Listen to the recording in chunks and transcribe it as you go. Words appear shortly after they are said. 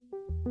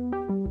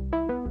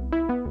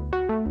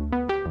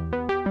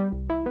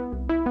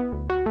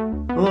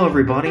Hello,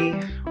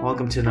 everybody.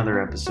 Welcome to another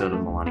episode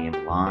of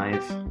Millennium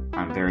Live.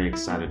 I'm very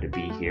excited to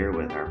be here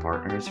with our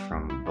partners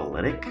from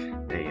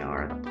Validic. They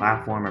are the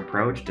platform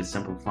approach to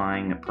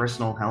simplifying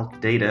personal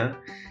health data,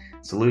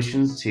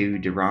 solutions to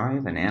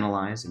derive and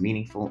analyze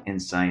meaningful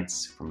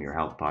insights from your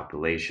health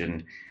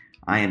population.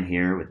 I am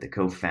here with the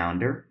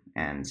co-founder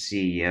and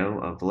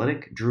CEO of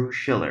Validic, Drew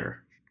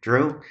Schiller.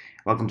 Drew,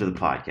 welcome to the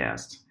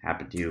podcast.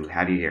 Happy to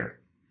have you here.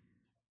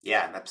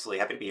 Yeah, absolutely.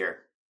 Happy to be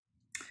here.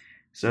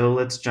 So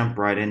let's jump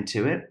right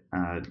into it.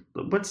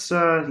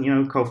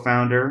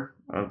 Co-founder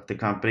of the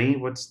company?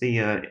 What's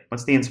the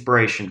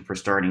inspiration for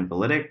starting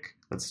Validic?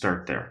 Let's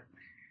start there.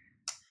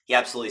 Yeah,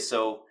 absolutely.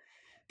 So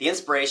the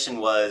inspiration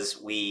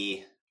was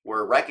we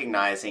were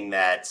recognizing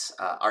that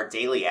our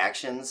daily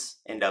actions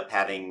end up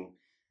having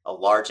a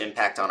large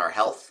impact on our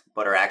health,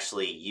 but are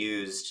actually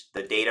used.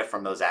 The data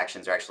from those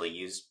actions are actually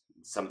used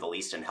some of the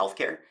least in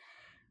healthcare.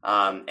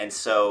 And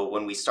so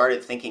when we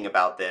started thinking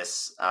about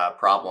this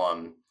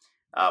problem.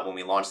 When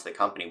we launched the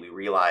company, we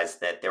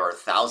realized that there are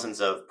thousands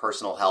of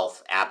personal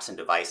health apps and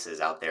devices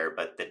out there,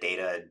 but the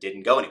data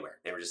didn't go anywhere.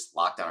 They were just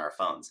locked on our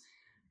phones.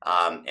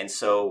 And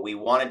so we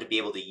wanted to be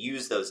able to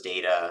use those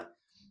data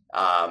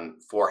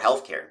for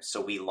healthcare.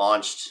 So we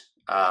launched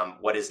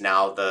what is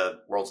now the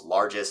world's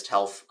largest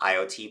health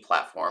IoT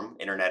platform,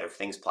 Internet of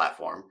Things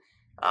platform,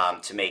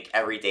 to make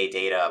everyday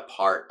data a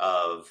part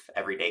of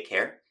everyday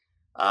care.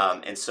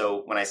 And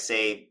so when I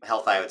say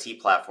health IoT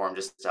platform,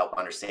 just to help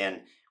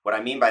understand, what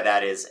I mean by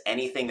that is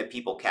anything that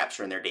people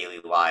capture in their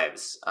daily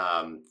lives,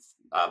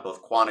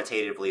 both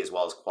quantitatively as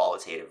well as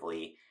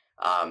qualitatively.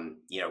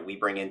 We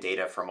bring in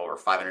data from over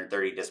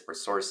 530 disparate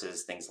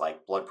sources, things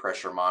like blood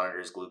pressure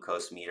monitors,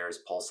 glucose meters,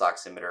 pulse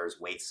oximeters,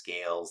 weight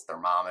scales,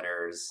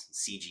 thermometers,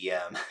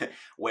 CGM,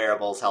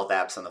 wearables, health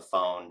apps on the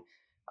phone.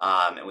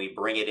 And we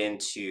bring it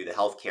into the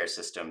healthcare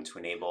system to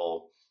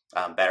enable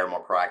better,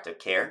 more proactive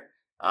care.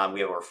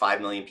 We have over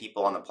 5 million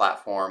people on the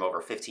platform,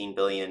 over 15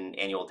 billion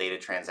annual data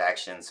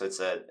transactions. So it's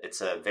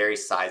a very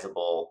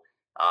sizable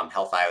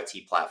health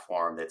IoT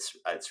platform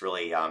that's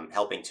really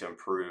helping to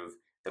improve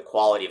the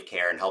quality of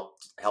care and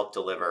help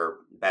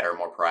deliver better,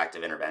 more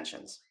proactive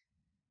interventions.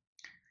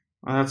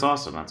 Well, that's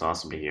awesome. That's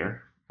awesome to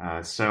hear.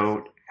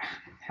 So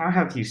how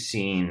have you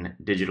seen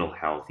digital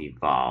health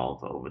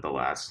evolve over the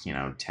last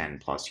 10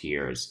 plus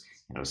years?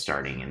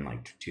 Starting in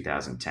like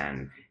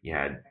 2010, you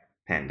had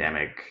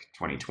pandemic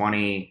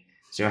 2020.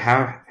 So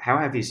how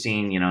have you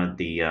seen,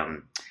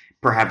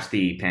 perhaps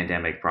the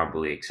pandemic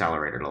probably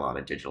accelerated a lot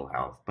of digital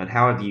health, but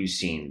how have you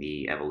seen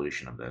the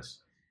evolution of this?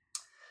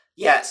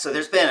 Yeah, so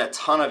there's been a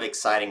ton of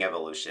exciting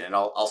evolution, and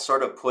I'll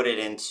sort of put it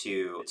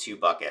into two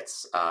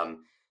buckets.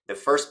 The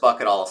first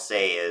bucket I'll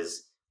say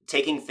is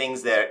taking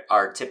things that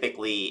are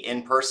typically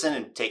in person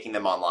and taking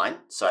them online.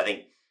 So I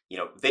think,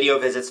 video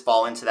visits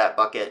fall into that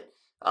bucket.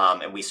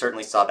 And we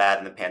certainly saw that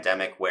in the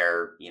pandemic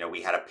where,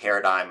 we had a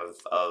paradigm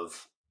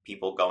of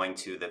people going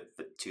to the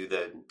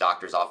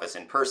doctor's office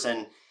in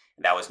person.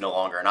 That was no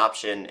longer an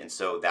option, and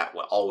so that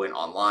all went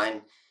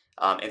online.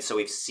 And so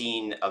we've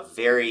seen a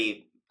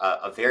very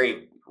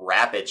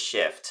rapid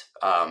shift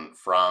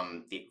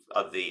from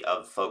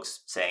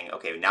folks saying,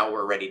 okay, now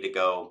we're ready to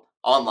go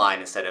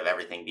online instead of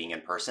everything being in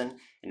person.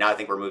 And now I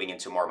think we're moving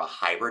into more of a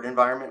hybrid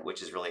environment,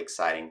 which is really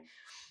exciting.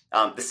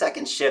 The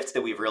second shift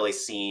that we've really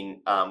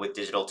seen with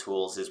digital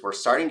tools is we're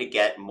starting to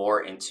get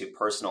more into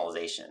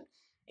personalization.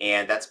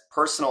 And that's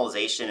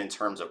personalization in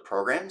terms of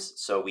programs.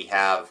 So we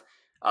have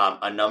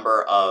a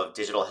number of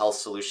digital health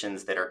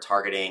solutions that are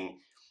targeting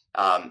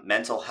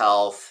mental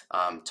health,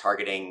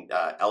 targeting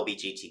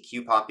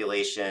LGBTQ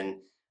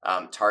population,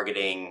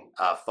 targeting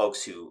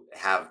folks who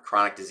have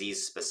chronic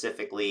disease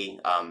specifically,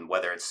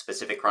 whether it's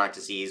specific chronic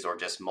disease or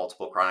just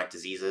multiple chronic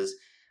diseases.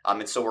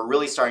 And so we're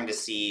really starting to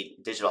see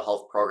digital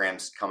health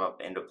programs come up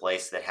into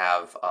place that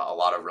have a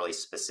lot of really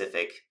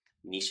specific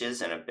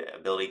niches and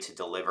ability to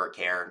deliver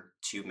care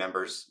to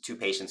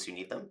patients who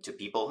need them, to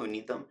people who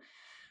need them.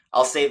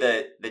 I'll say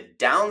the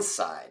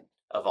downside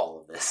of all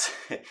of this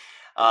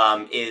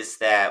is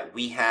that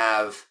we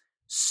have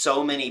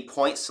so many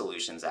point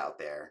solutions out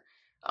there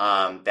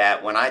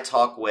that when I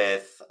talk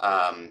with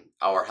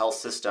our health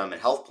system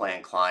and health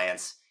plan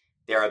clients,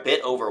 they're a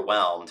bit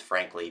overwhelmed,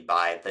 frankly,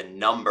 by the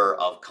number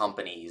of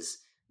companies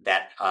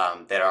that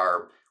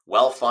are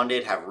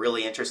well-funded, have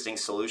really interesting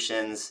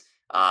solutions,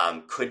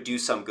 could do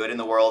some good in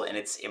the world, and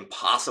it's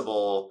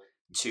impossible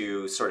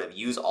to sort of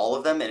use all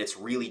of them. And it's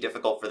really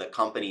difficult for the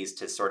companies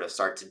to sort of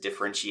start to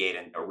differentiate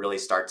and really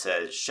start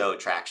to show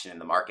traction in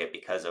the market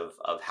because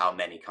of how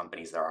many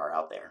companies there are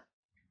out there.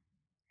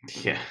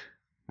 Yeah.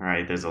 All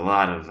right. There's a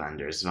lot of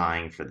vendors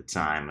vying for the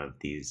time of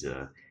these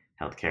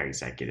healthcare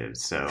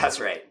executives. So That's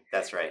right.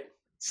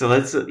 So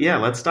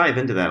let's dive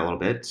into that a little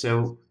bit.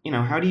 So,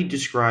 how do you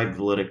describe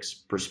Validic's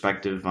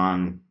perspective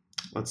on,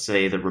 let's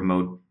say, the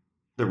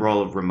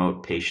role of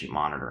remote patient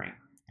monitoring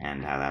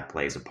and how that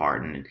plays a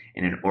part in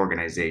an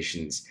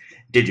organization's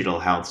digital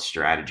health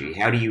strategy?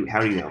 How do you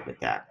help with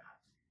that?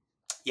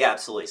 Yeah,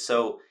 absolutely.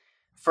 So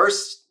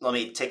first, let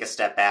me take a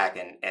step back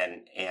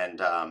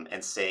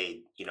and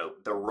say,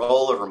 the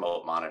role of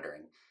remote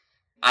monitoring.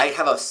 I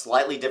have a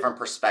slightly different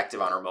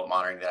perspective on remote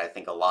monitoring that I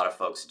think a lot of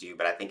folks do,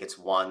 but I think it's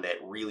one that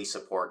really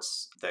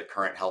supports the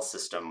current health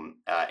system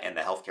and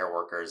the healthcare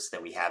workers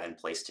that we have in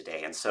place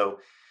today. And so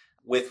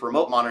with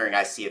remote monitoring,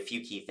 I see a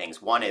few key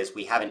things. One is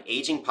we have an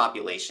aging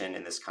population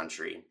in this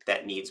country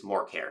that needs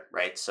more care,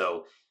 right?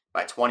 So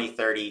by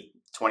 2030,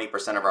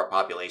 20% of our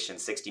population,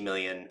 60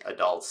 million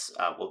adults,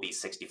 will be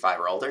 65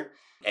 or older.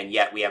 And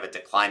yet we have a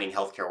declining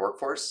healthcare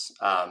workforce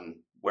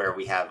where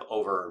we have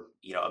over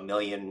a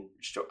million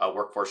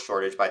workforce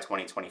shortage by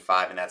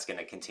 2025, and that's going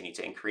to continue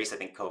to increase. I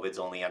think COVID's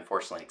only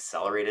unfortunately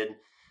accelerated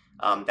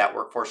that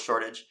workforce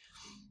shortage.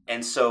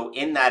 And so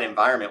in that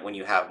environment, when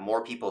you have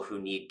more people who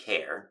need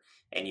care,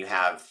 and you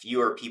have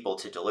fewer people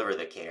to deliver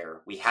the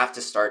care, we have to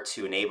start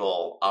to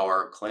enable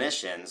our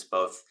clinicians,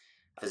 both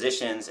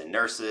physicians and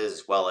nurses,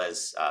 as well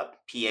as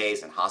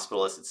PAs and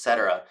hospitalists, et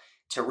cetera,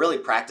 to really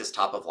practice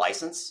top of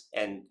license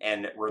and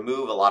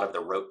remove a lot of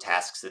the rote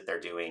tasks that they're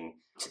doing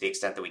to the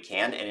extent that we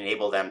can, and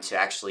enable them to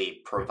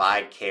actually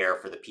provide care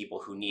for the people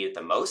who need it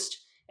the most,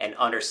 and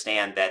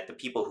understand that the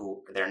people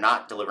who they're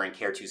not delivering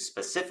care to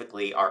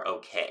specifically are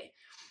okay.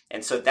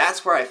 And so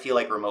that's where I feel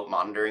like remote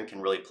monitoring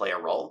can really play a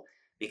role,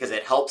 because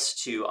it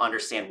helps to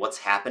understand what's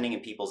happening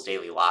in people's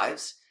daily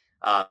lives,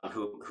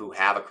 who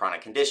have a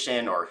chronic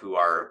condition or who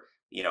are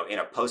in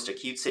a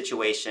post-acute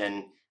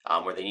situation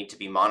where they need to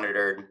be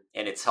monitored.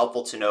 And it's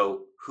helpful to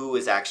know who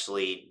is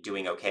actually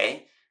doing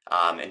okay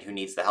and who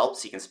needs the help,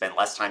 so you can spend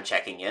less time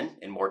checking in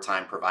and more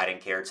time providing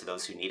care to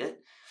those who need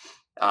it.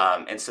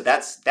 And so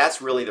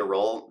that's really the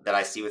role that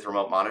I see with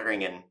remote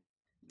monitoring. And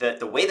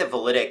the way that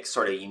Validic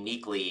sort of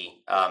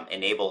uniquely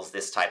enables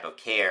this type of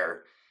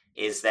care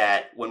is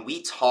that when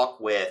we talk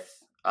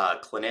with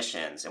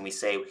clinicians and we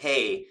say,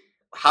 hey,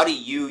 how do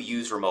you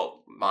use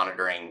remote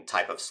monitoring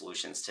type of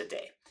solutions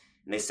today?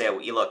 And they say,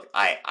 well, look,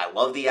 I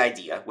love the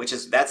idea,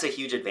 that's a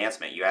huge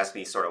advancement. You asked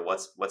me sort of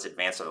what's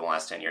advanced over the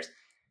last 10 years.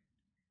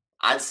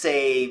 I'd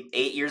say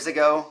 8 years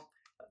ago,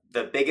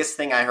 the biggest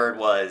thing I heard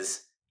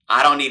was,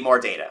 I don't need more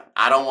data.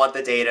 I don't want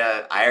the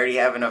data. I already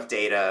have enough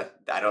data.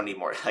 I don't need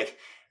more. Like,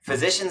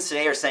 physicians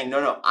today are saying,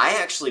 no,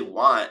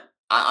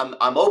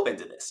 I'm open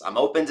to this. I'm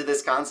open to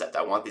this concept.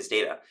 I want this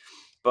data.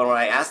 But when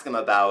I ask them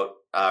about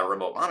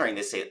remote monitoring,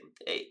 they say,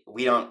 hey,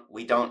 we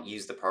don't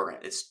use the program.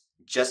 It's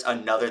just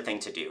another thing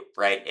to do,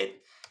 right?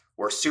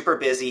 We're super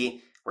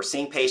busy. We're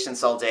seeing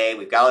patients all day.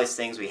 We've got all these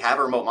things. We have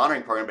a remote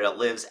monitoring program, but it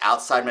lives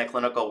outside my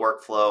clinical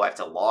workflow. I have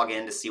to log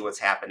in to see what's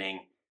happening.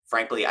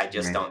 Frankly, I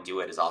just don't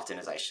do it as often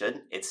as I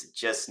should.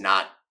 It's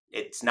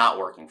not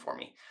working for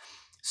me.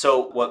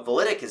 So what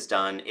Validic has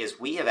done is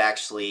we have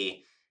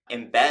actually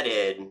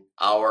embedded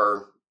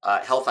our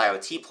health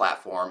IoT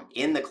platform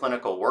in the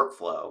clinical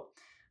workflow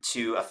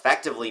to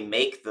effectively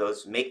make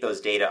those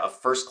data a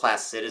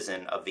first-class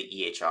citizen of the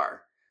EHR.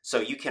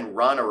 So you can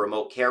run a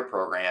remote care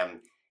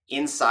program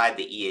inside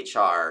the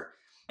EHR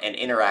and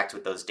interact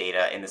with those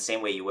data in the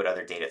same way you would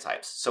other data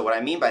types. So what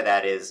I mean by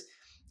that is,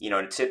 in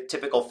a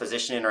typical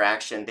physician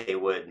interaction, they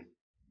would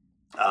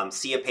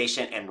see a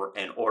patient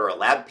and order a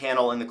lab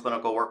panel in the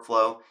clinical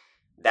workflow.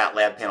 That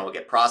lab panel will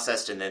get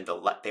processed, and then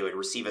they would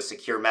receive a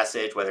secure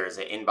message, whether it's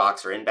an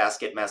inbox or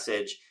in-basket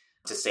message,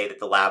 to say that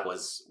the lab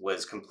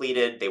was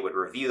completed. They would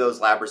review those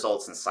lab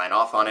results and sign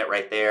off on it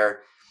right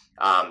there.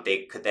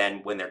 They could then,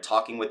 when they're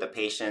talking with the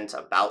patient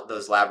about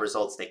those lab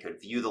results, they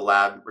could view the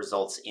lab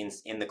results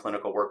in the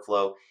clinical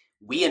workflow.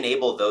 We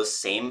enable those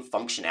same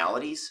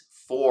functionalities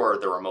for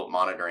the remote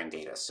monitoring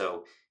data.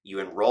 So you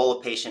enroll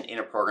a patient in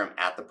a program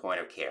at the point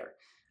of care.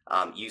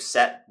 You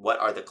set what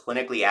are the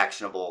clinically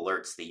actionable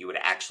alerts that you would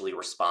actually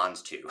respond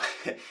to.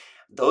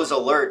 Those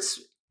alerts,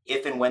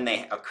 if and when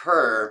they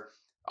occur,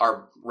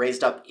 are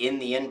raised up in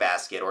the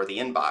in-basket or the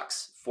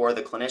inbox for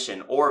the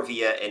clinician, or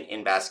via an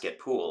in-basket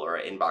pool or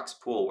an inbox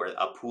pool, where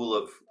a pool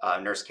of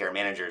nurse care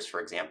managers, for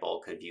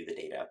example, could view the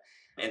data.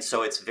 And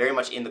so it's very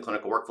much in the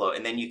clinical workflow.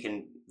 And then you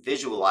can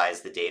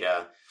visualize the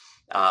data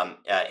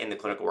in the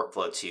clinical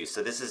workflow too.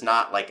 So this is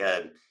not like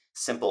a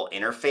simple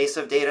interface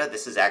of data.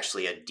 This is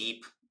actually a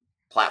deep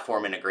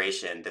platform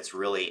integration that's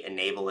really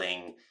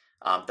enabling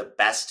the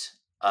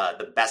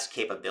best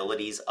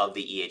capabilities of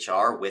the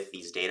EHR with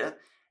these data.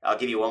 I'll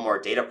give you one more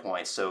data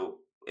point. So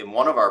in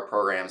one of our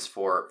programs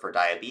for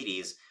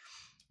diabetes,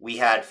 we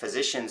had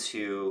physicians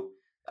who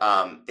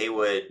they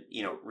would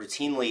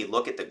routinely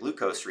look at the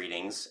glucose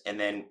readings, and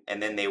then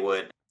they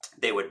would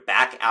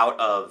back out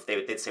of,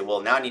 they'd say,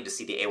 well, now I need to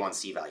see the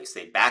A1C value. So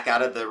they'd back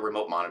out of the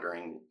remote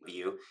monitoring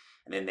view,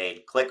 and then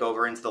they'd click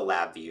over into the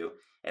lab view.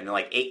 And then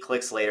like 8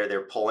 clicks later,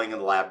 they're pulling in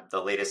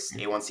the latest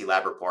A1C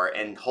lab report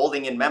and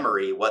holding in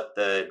memory what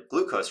the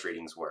glucose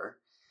readings were,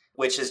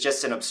 which is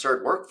just an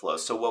absurd workflow.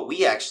 So what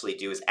we actually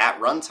do is at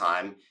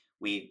runtime,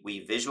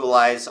 we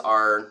visualize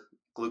our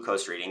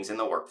glucose readings in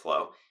the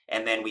workflow,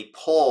 and then we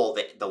pull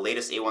the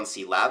latest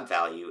A1C lab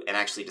value and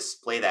actually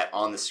display that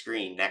on the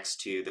screen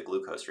next to the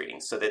glucose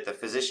readings, so that the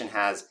physician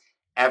has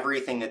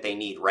everything that they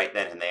need right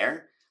then and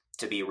there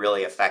to be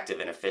really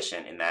effective and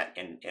efficient in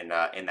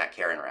that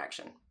care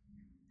interaction.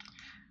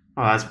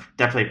 Well, that's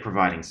definitely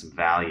providing some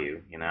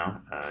value,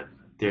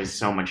 there's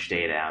so much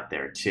data out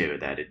there too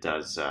that it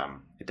does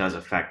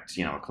affect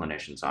a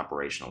clinician's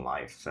operational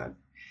life.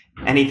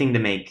 Anything to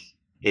make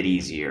it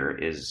easier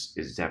is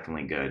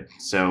definitely good.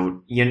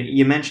 So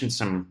you mentioned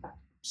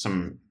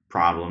some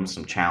problems,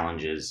 some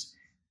challenges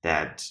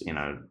that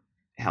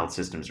health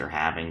systems are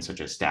having, such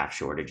as staff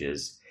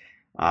shortages.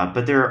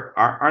 But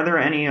are there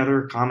any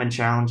other common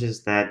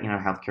challenges that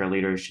healthcare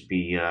leaders should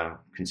be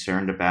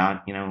concerned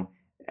about,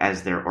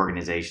 as their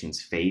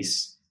organizations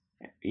face,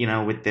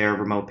 with their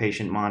remote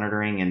patient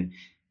monitoring, and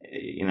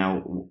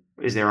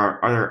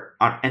are there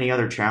any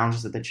other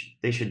challenges that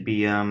they should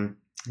be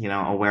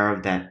aware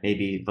of that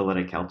maybe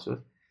Validic helps with?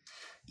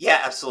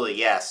 Yeah, absolutely.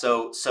 Yeah.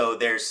 So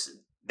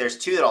there's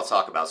two that I'll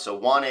talk about. So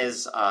one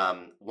is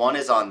on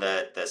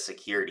the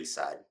security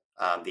side,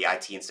 the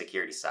IT and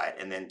security side,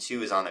 and then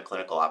two is on the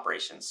clinical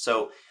operations.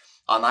 So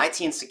on the IT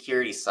and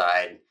security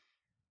side,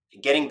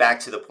 getting back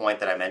to the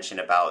point that I mentioned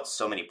about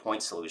so many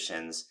point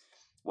solutions,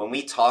 when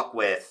we talk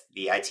with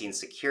the IT and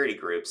security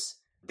groups,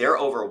 they're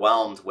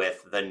overwhelmed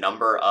with the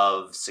number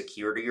of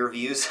security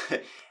reviews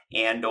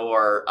and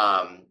or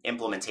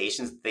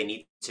implementations that they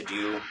need to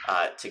do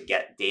to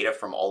get data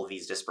from all of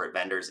these disparate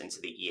vendors into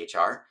the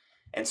EHR.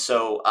 And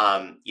so,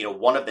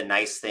 one of the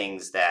nice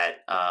things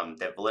that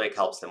that Validic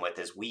helps them with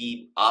is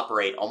we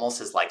operate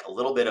almost as like a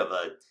little bit of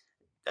a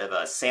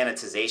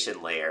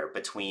sanitization layer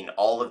between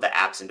all of the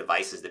apps and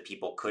devices that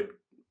people could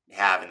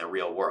have in the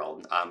real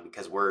world,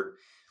 because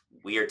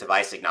we are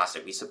device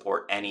agnostic. We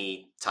support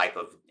any type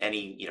of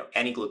any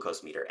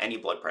glucose meter, any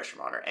blood pressure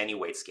monitor, any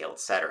weight scale,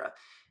 etc.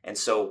 And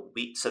so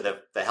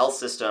the health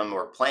system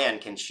or plan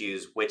can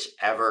choose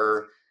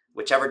whichever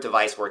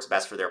device works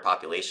best for their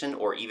population,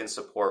 or even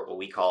support what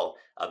we call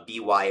a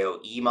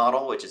BYOE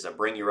model, which is a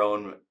bring your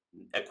own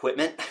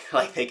equipment.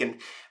 Like they can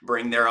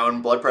bring their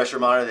own blood pressure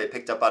monitor they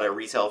picked up at a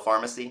retail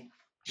pharmacy,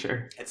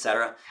 Sure,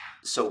 etc.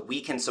 So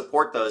we can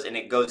support those, and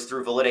it goes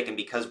through Validic. And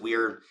because we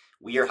are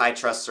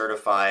HITRUST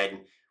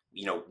certified,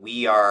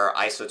 we are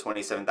ISO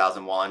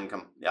 27001.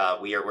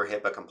 We're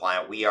HIPAA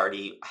compliant. We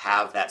already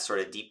have that sort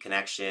of deep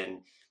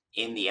connection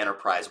in the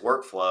enterprise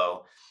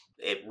workflow.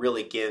 It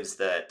really gives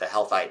the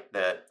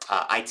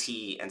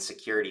IT and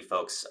security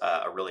folks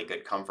a really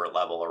good comfort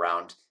level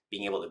around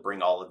being able to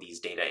bring all of these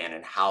data in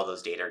and how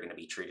those data are going to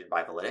be treated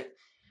by Validic.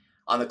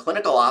 On the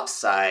clinical ops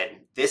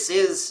side, this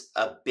is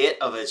a bit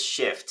of a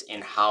shift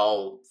in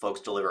how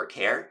folks deliver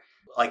care.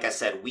 Like I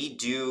said, we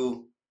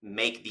do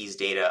make these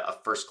data a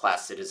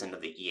first-class citizen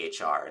of the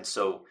EHR. And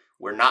so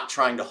we're not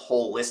trying to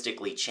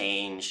holistically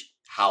change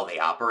how they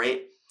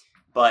operate.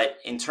 But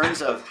in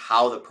terms of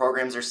how the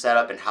programs are set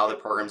up and how the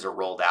programs are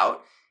rolled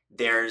out,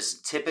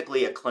 there's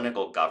typically a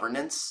clinical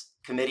governance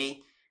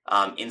committee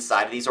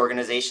inside of these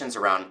organizations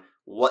around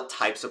what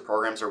types of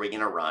programs are we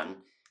going to run,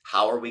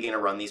 how are we going to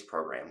run these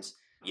programs,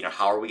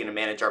 how are we going to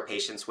manage our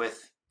patients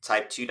with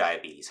type 2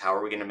 diabetes, how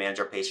are we going to manage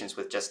our patients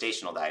with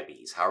gestational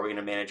diabetes, how are we going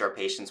to manage our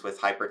patients with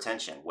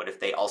hypertension, what if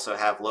they also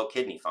have low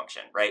kidney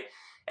function, right?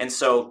 And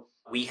so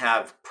we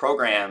have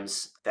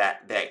programs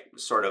that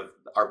sort of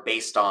are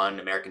based on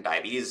American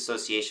Diabetes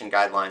Association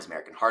guidelines,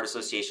 American Heart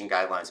Association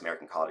guidelines,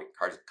 American College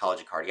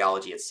of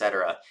Cardiology, et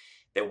cetera,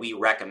 that we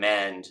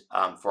recommend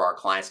for our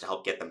clients to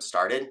help get them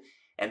started.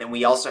 And then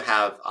we also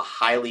have a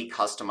highly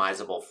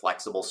customizable,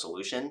 flexible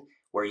solution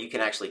where you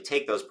can actually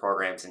take those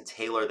programs and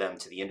tailor them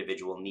to the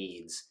individual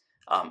needs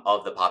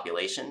of the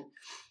population.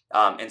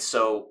 And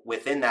so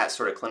within that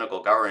sort of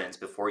clinical governance,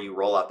 before you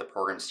roll out the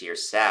programs to your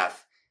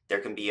staff, there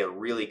can be a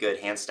really good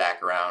hand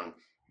stack around,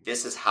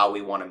 this is how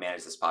we want to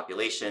manage this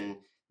population,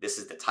 this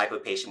is the type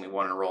of patient we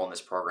want to enroll in this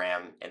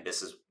program, and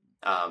this is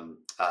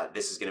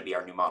going to be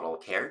our new model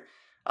of care.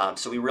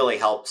 So we really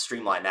help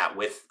streamline that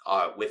with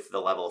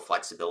the level of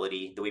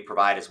flexibility that we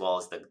provide, as well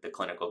as the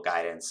clinical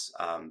guidance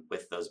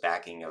with those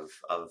backing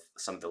of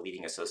some of the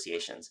leading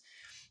associations.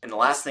 And the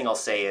last thing I'll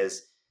say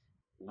is,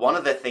 one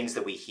of the things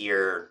that we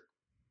hear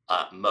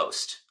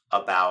most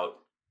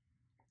about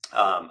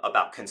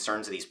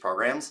concerns of these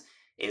programs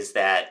is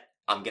that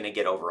I'm going to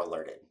get over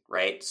alerted,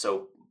 right?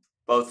 So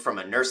both from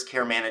a nurse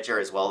care manager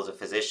as well as a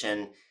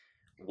physician,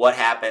 what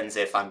happens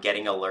if I'm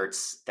getting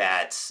alerts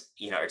that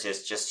are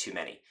just too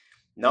many?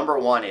 Number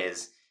one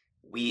is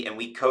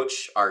we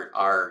coach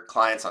our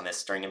clients on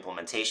this during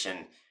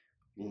implementation.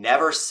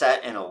 Never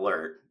set an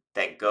alert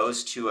that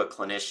goes to a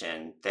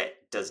clinician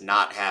that does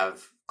not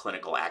have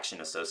clinical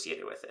action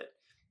associated with it.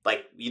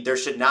 Like, there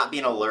should not be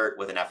an alert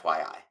with an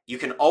FYI. You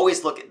can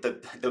always look at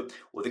the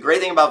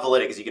great thing about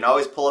Validic is you can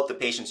always pull up the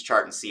patient's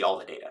chart and see all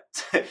the data.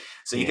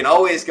 So you can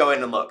always go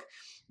in and look.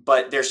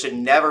 But there should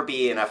never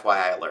be an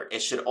FYI alert.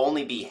 It should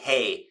only be,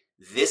 hey,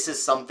 this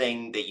is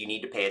something that you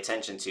need to pay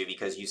attention to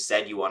because you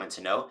said you wanted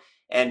to know.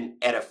 And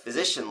at a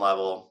physician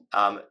level,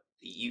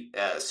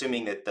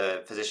 assuming that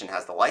the physician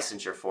has the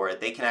licensure for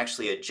it, they can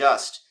actually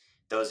adjust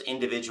those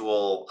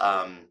individual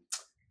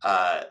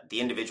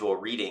individual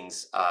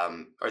readings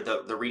or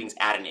the readings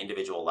at an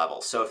individual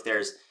level. So if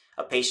there's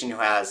a patient who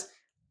has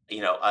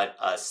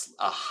a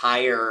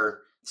higher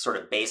sort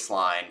of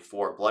baseline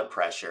for blood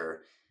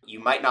pressure, you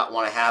might not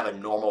want to have a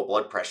normal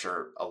blood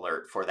pressure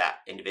alert for that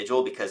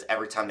individual, because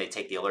every time they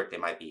take the alert, they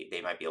might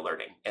be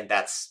alerting, and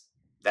that's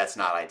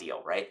not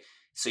ideal, right?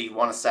 So you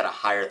want to set a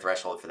higher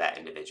threshold for that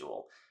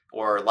individual.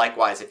 Or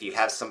likewise, if you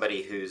have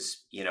somebody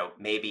who's,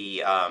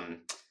 maybe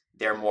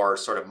they're more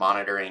sort of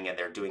monitoring and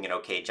they're doing an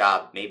okay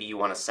job, maybe you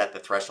want to set the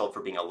threshold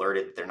for being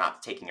alerted that they're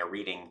not taking a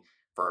reading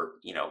for,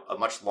 a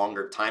much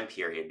longer time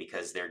period,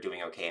 because they're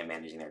doing okay in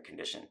managing their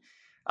condition.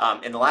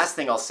 And the last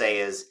thing I'll say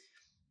is,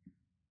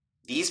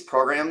 these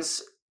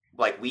programs,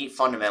 like, we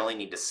fundamentally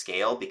need to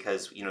scale,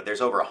 because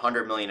there's over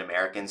 100 million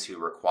Americans who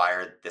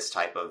require this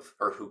type of,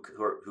 or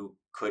who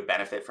could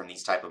benefit from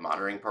these type of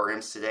monitoring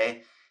programs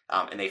today,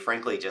 and they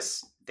frankly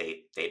just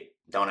they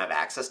don't have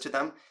access to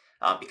them,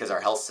 because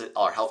our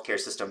healthcare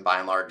system by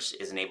and large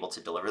isn't able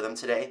to deliver them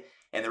today.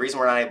 And the reason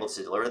we're not able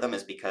to deliver them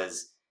is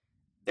because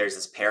there's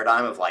this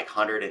paradigm of like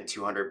 100 and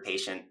 200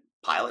 patient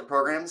pilot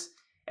programs,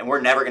 and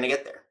we're never going to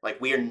get there. Like,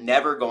 we are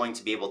never going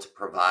to be able to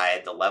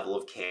provide the level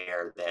of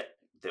care that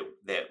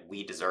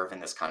we deserve in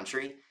this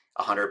country,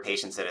 100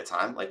 patients at a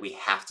time. Like, we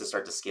have to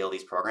start to scale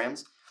these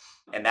programs.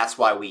 And that's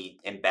why we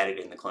embedded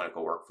in the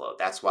clinical workflow.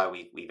 That's why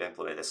we've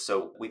implemented this.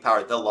 So we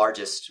power the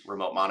largest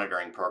remote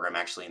monitoring program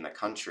actually in the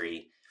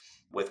country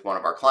with one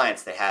of our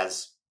clients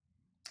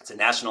it's a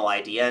national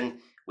IDN.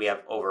 We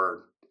have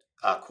over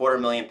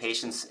 250,000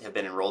 patients have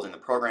been enrolled in the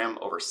program.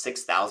 Over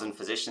 6,000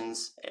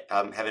 physicians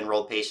have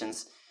enrolled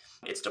patients.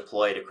 It's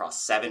deployed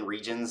across 7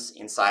 regions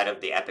inside of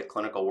the Epic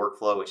clinical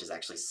workflow, which is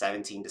actually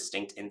 17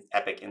 distinct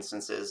Epic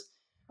instances.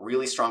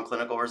 Really strong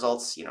clinical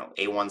results.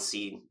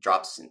 A1C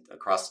drops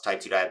across type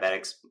 2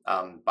 diabetics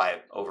by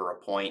over a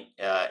point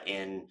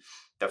in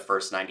the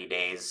first 90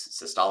 days.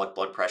 Systolic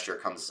blood pressure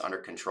comes under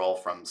control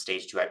from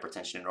stage 2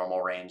 hypertension in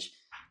normal range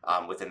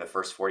within the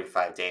first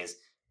 45 days.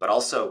 But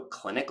also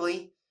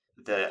clinically,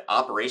 the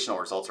operational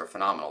results are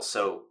phenomenal.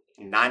 So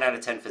 9 out of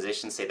 10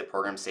 physicians say the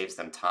program saves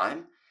them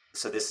time.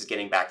 So this is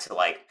getting back to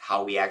like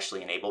how we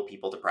actually enable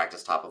people to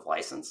practice top of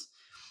license.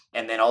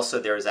 And then also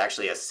there's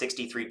actually a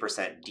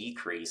 63%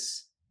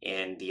 decrease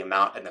in the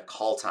amount and the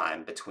call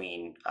time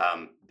between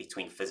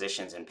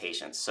physicians and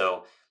patients.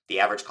 So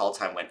the average call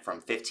time went from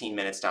 15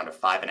 minutes down to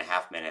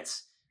 5.5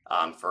 minutes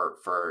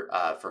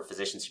for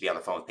physicians to be on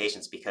the phone with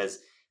patients, because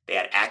they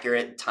had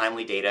accurate,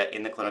 timely data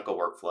in the clinical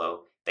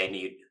workflow. They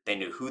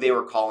knew who they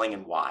were calling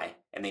and why,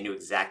 and they knew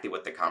exactly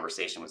what the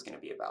conversation was going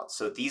to be about.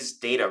 So these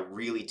data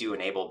really do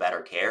enable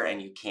better care,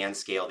 and you can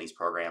scale these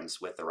programs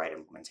with the right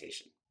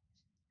implementation.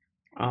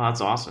 Oh,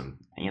 that's awesome.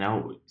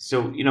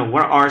 So,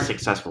 what are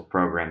successful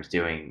programs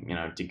doing,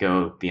 to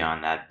go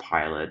beyond that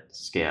pilot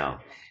scale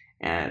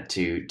and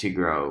to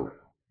grow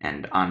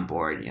and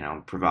onboard,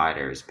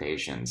 providers,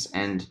 patients.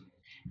 And,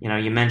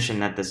 you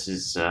mentioned that this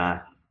is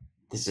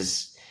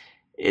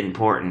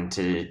important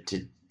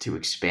to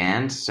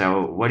expand.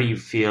 So what do you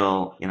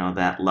feel,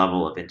 that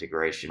level of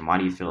integration, why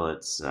do you feel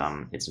it's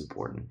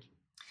important?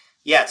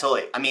 Yeah,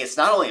 totally. I mean, it's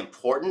not only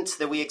important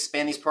that we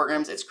expand these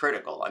programs, it's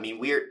critical. I mean,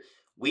 we're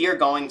in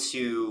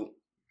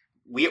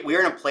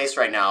a place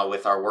right now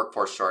with our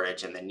workforce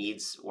shortage and the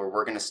needs where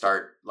we're going to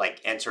start like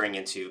entering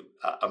into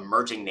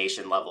emerging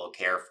nation level of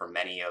care for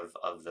many of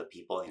the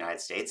people in the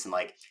United States. And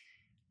like,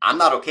 I'm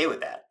not okay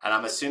with that. And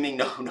I'm assuming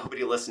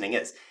nobody listening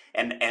is.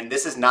 And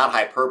this is not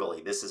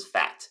hyperbole. This is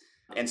fact.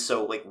 And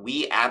so like,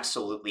 we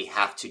absolutely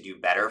have to do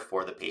better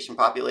for the patient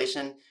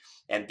population,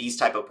 and these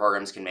type of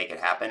programs can make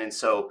it happen. And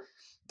so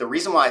the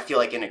reason why I feel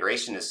like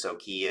integration is so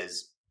key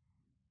is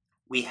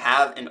we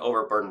have an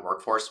overburdened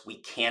workforce. We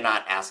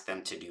cannot ask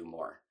them to do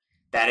more.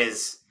 That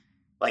is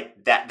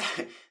like that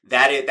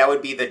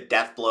would be the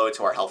death blow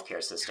to our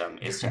healthcare system,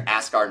 is to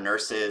ask our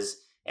nurses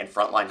and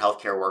frontline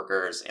healthcare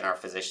workers and our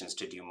physicians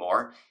to do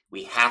more.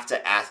 We have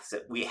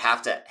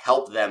to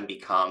help them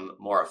become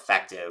more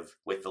effective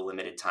with the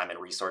limited time and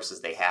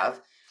resources they have.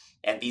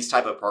 And these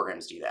type of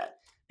programs do that,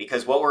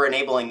 because what we're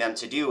enabling them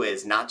to do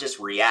is not just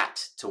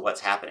react to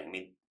what's happening. I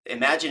mean,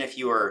 imagine if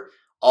you were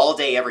all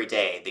day, every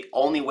day, the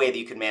only way that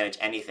you could manage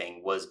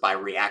anything was by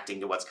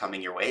reacting to what's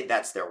coming your way.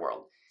 That's their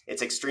world.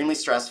 It's extremely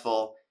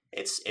stressful.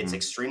 It's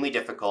extremely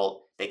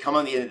difficult. They come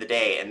on the end of the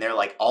day and they're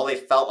like, all they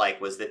felt like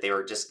was that they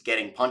were just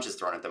getting punches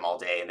thrown at them all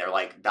day, and they're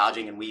like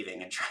dodging and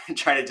weaving and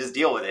trying to just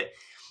deal with it.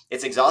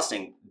 It's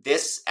exhausting.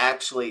 This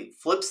actually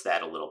flips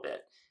that a little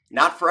bit.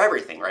 Not for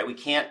everything, right? We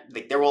can't,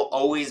 like, there will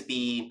always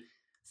be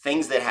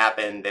things that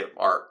happen that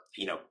are,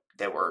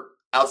 that were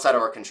outside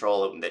of our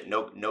control and that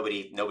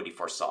nobody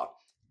foresaw.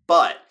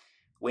 But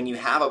when you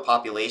have a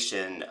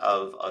population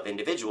of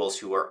individuals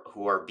who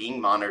are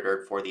being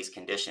monitored for these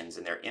conditions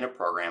and they're in a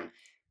program,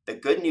 the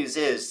good news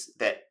is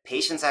that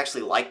patients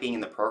actually like being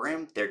in the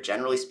program. They're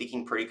generally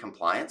speaking pretty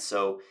compliant.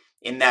 So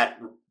in that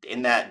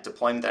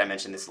deployment that I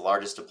mentioned, this is the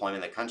largest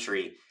deployment in the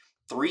country,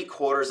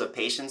 3/4 of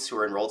patients who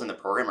are enrolled in the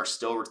program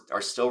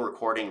are still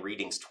recording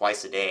readings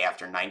twice a day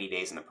after 90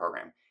 days in the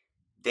program.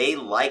 They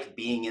like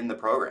being in the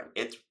program.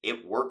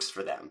 It works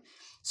for them.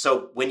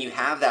 So when you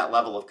have that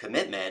level of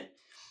commitment,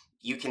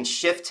 you can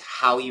shift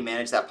how you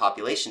manage that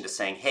population to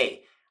saying,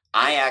 hey,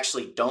 I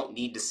actually don't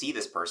need to see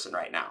this person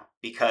right now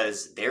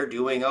because they're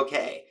doing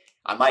okay.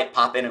 I might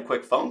pop in a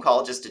quick phone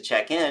call just to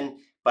check in,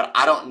 but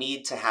I don't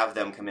need to have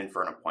them come in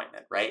for an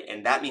appointment, right?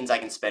 And that means I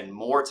can spend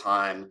more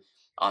time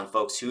on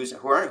folks who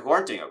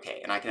aren't doing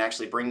okay, and I can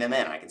actually bring them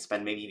in. I can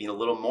spend maybe even a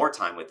little more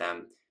time with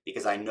them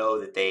because I know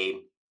that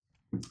they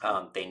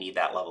need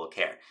that level of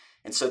care.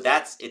 And so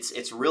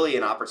it's really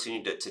an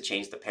opportunity to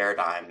change the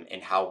paradigm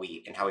in how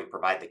we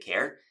provide the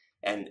care.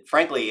 And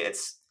frankly,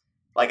 it's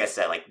like I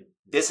said, like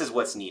this is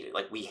what's needed.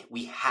 Like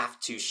we have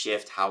to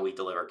shift how we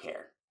deliver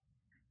care.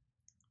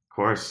 Of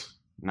course.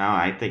 No,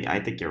 I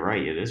think you're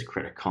right. It is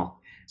critical.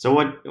 So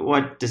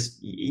what does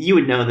you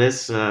would know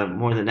this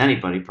more than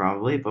anybody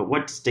probably, but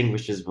what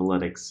distinguishes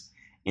Validics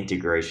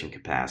integration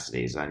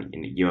capacities? I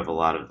mean, you have a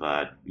lot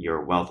of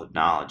your wealth of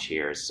knowledge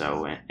here,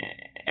 so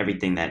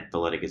everything that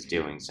Validic is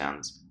doing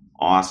sounds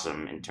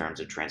awesome in terms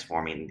of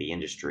transforming the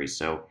industry.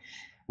 So,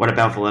 what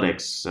about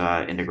Validic's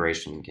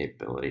integration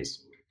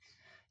capabilities?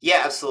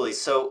 Yeah, absolutely.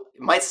 So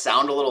it might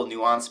sound a little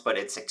nuanced, but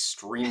it's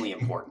extremely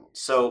important.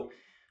 So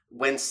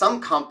when some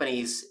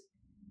companies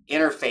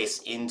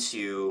interface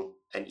into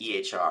an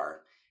EHR,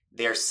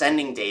 they're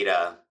sending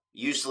data,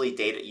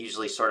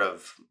 usually sort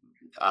of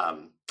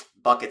um,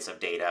 buckets of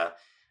data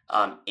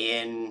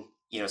in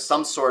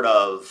some sort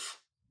of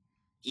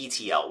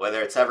ETL,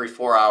 whether it's every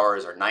 4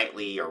 hours or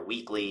nightly or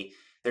weekly.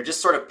 They're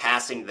just sort of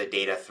passing the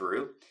data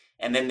through,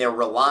 and then they're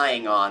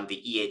relying on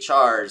the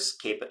EHR's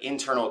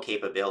internal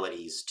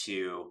capabilities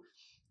to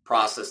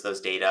process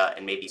those data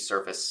and maybe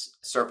surface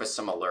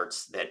some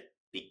alerts that,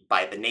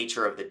 by the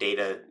nature of the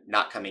data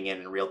not coming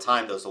in real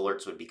time, those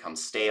alerts would become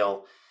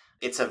stale.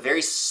 It's a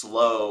very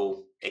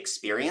slow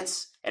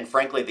experience, and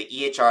frankly, the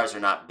EHRs are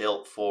not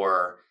built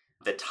for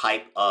the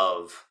type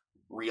of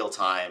real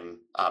time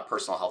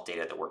personal health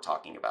data that we're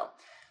talking about.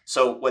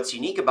 So what's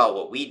unique about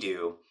what we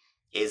do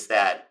is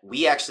that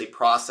we actually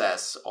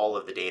process all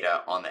of the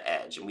data on the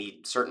edge. And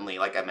we certainly,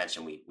 like I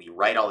mentioned, we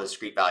write all the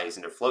discrete values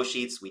into flow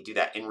sheets. We do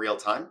that in real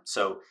time.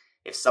 So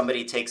if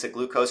somebody takes a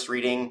glucose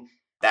reading,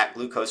 that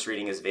glucose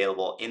reading is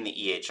available in the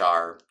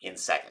EHR in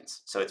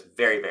seconds. So it's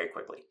very, very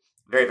quickly,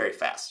 very, very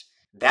fast.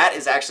 That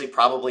is actually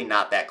probably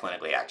not that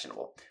clinically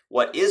actionable.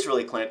 What is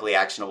really clinically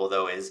actionable,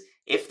 though, is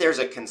if there's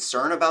a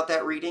concern about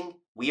that reading,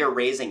 we are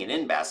raising an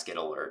in-basket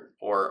alert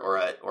or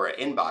an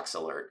inbox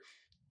alert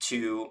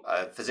to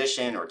a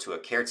physician or to a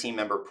care team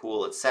member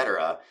pool, et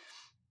cetera,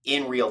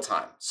 in real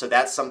time. So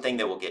that's something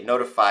that will get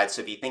notified.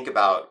 So if you think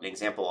about an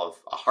example of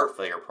a heart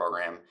failure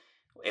program,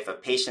 if a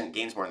patient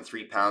gains more than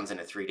 3 pounds in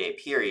a 3-day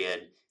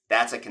period,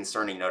 that's a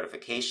concerning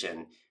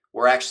notification.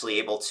 We're actually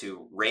able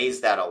to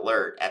raise that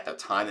alert at the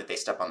time that they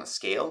step on the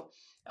scale.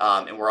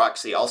 And we're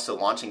actually also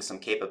launching some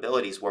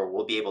capabilities where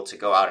we'll be able to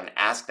go out and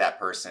ask that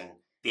person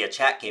via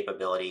chat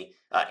capability,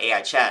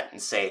 AI chat,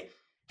 and say,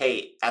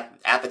 hey,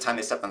 at the time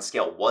they stepped on the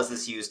scale, was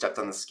this you stepped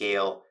on the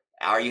scale?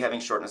 Are you having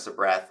shortness of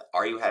breath?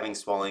 Are you having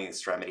swelling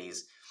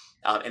extremities?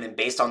 And then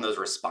based on those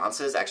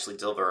responses, actually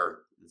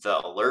deliver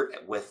the alert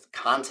with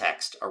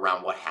context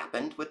around what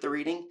happened with the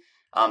reading,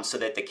 so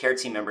that the care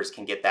team members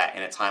can get that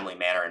in a timely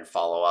manner and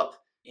follow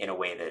up in a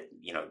way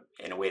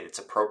that's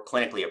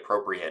clinically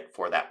appropriate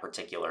for that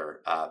particular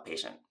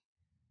patient.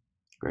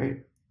 Great.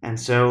 And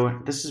so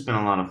this has been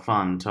a lot of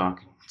fun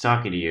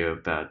talking to you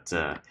about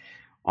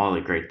all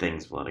the great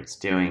things Validics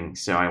doing.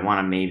 So I want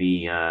to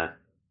maybe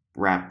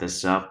wrap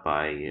this up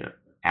by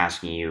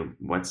asking you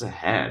what's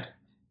ahead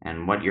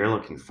and what you're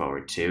looking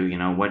forward to.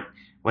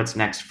 What's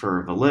next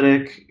for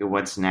Validic?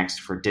 What's next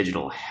for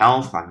digital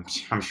health?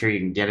 I'm sure you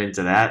can get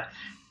into that.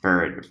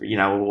 For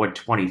what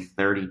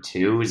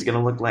 2032 is going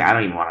to look like. I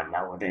don't even want to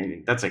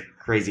know. That's a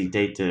crazy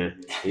date to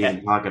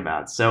even talk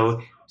about.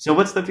 So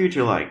what's the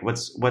future like?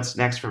 What's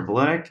next for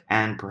Validic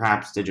and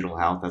perhaps digital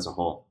health as a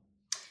whole?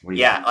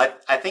 Yeah,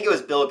 I think it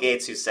was Bill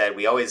Gates who said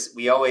we always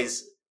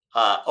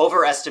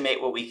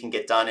overestimate what we can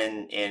get done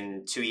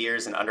in 2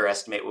 years and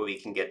underestimate what we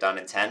can get done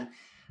in 10.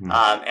 And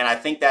I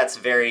think that's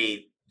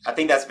very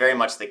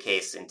much the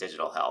case in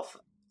digital health.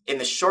 In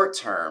the short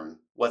term,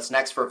 what's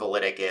next for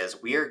Validic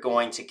is we are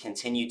going to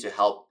continue to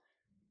help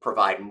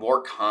provide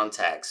more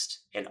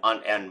context and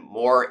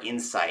more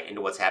insight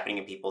into what's happening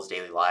in people's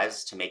daily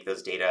lives to make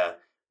those data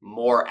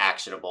more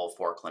actionable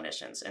for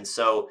clinicians. And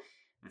so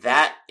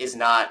that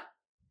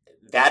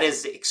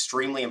is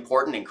extremely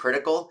important and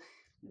critical.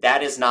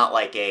 That is not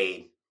like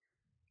a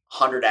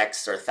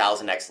 100x or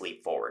 1000x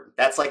leap forward.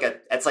 That's like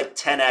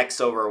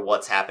 10x over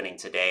what's happening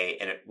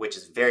today, which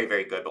is very,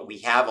 very good. But we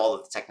have all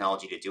of the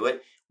technology to do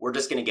it. We're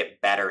just going to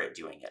get better at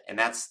doing it, and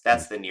that's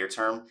the near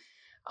term.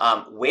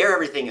 Where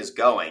everything is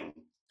going,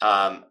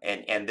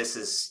 and this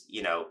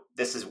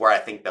is where I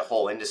think the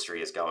whole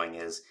industry is going.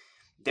 Is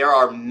there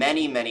are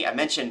many. I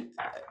mentioned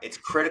it's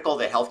critical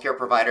that healthcare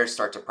providers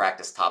start to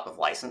practice top of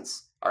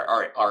license,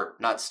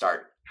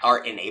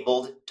 are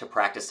enabled to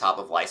practice top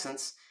of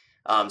license.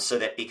 So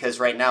that, because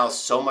right now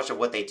so much of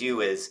what they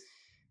do is,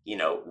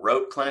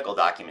 rote clinical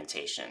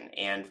documentation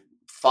and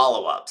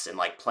follow-ups and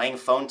like playing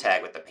phone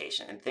tag with the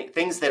patient and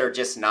things that are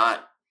just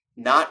not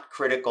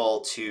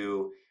critical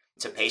to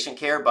patient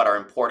care, but are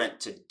important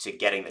to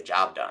getting the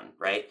job done,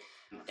 right?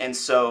 And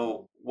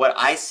so what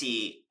I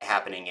see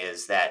happening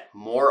is that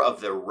more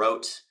of the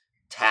rote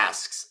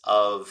tasks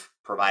of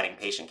providing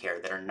patient care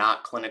that are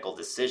not clinical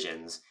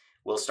decisions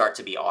will start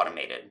to be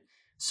automated.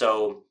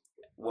 So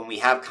when we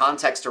have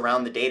context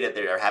around the data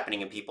that are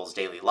happening in people's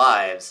daily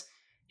lives,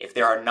 if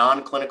there are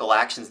non-clinical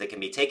actions that can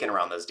be taken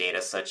around those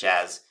data, such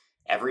as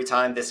every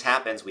time this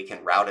happens, we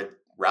can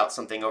route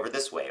something over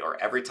this way,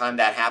 or every time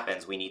that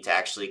happens, we need to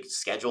actually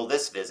schedule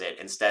this visit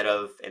instead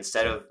of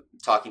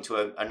talking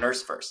to a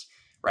nurse first,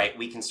 right?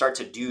 We can start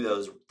to do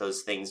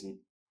those things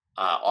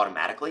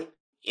automatically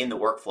in the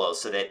workflow,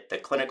 so that the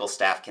clinical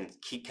staff can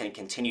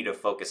continue to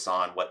focus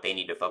on what they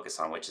need to focus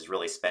on, which is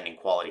really spending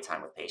quality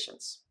time with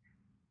patients.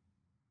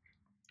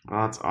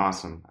 Well, that's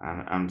awesome.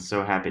 I'm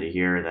so happy to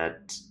hear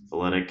that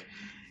Validic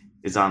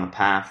is on the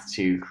path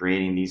to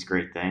creating these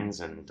great things,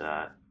 and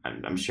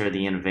I'm sure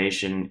the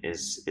innovation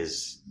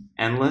is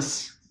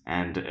endless,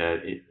 and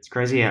it's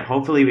crazy.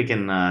 Hopefully, we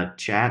can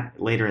chat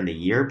later in the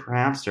year,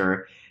 perhaps,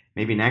 or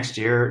maybe next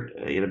year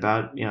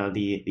about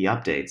the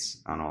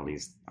updates on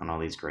all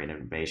these great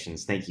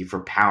innovations. Thank you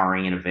for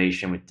powering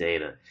innovation with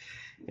data.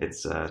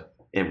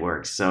 It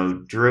works. So,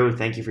 Drew,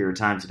 thank you for your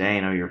time today. I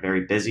know you're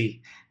very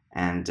busy,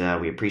 and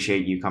we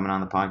appreciate you coming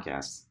on the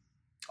podcast.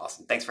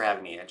 Awesome. Thanks for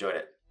having me. I enjoyed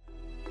it.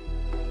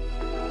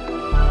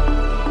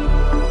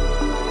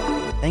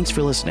 Thanks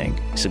for listening.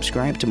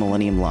 Subscribe to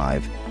Millennium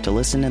Live to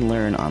listen and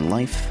learn on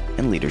life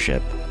and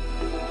leadership.